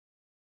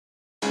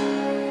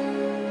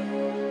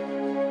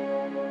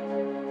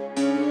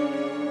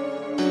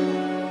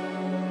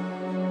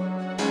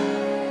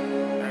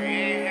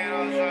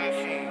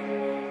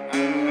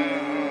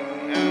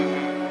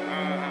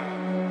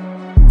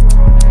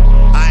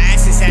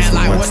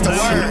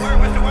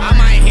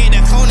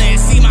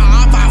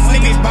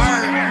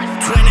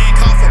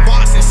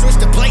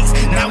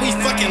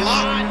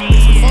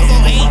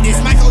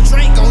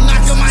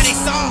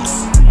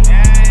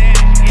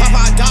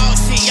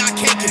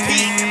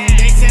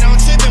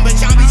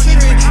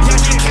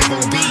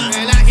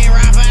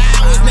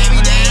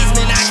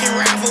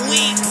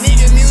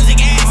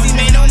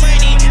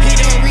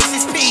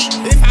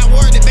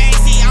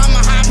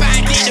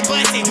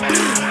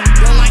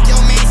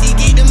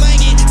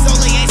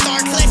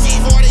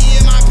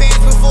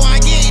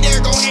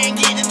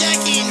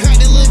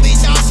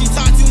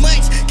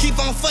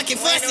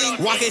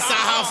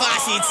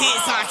she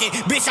tit-talking,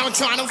 bitch, I'm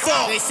tryna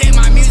fuck. They say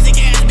my music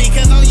ass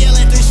because I'm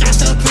yelling through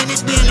shots up in this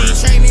Billy.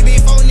 Trade me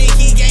before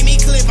Nicky gave me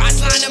clip, I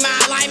slide them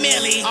out like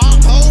Millie. All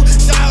pole,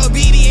 saw her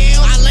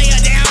BBL, I lay her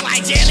down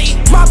like jelly.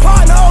 My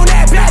partner on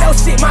that battle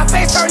shit, my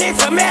face turned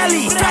into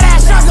Melly. Fat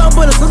ass shotgun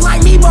bullets look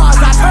like meatballs,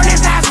 I turn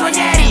his ass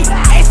spaghetti.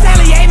 Hey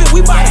SayYavin,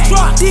 we bout to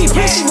drop, these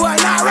pussy boy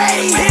not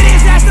ready. Hit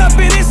his ass up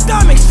in his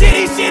stomach,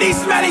 shitty, shitty,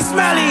 smelly,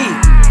 smelly.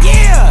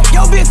 Yeah,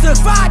 yo bitch took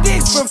 5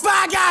 dicks from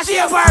 5 guys, she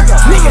a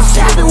burger. Niggas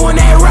trapping when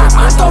they rap,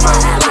 I throw my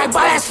hat like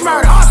by that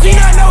smurder. All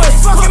Pnut know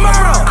it's fucking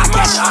murder. I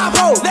catch an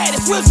op-hole, let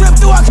it switch rip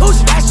through a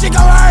coochie, that shit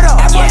gon' hurt her.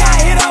 That boy got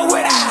hit up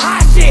with that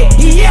hot shit,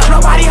 he yelled,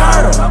 nobody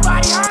heard him.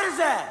 Nobody heard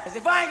his ass. Cause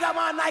if I ain't got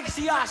my Nike,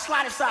 see y'all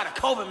slide inside a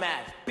COVID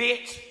mask,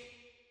 bitch.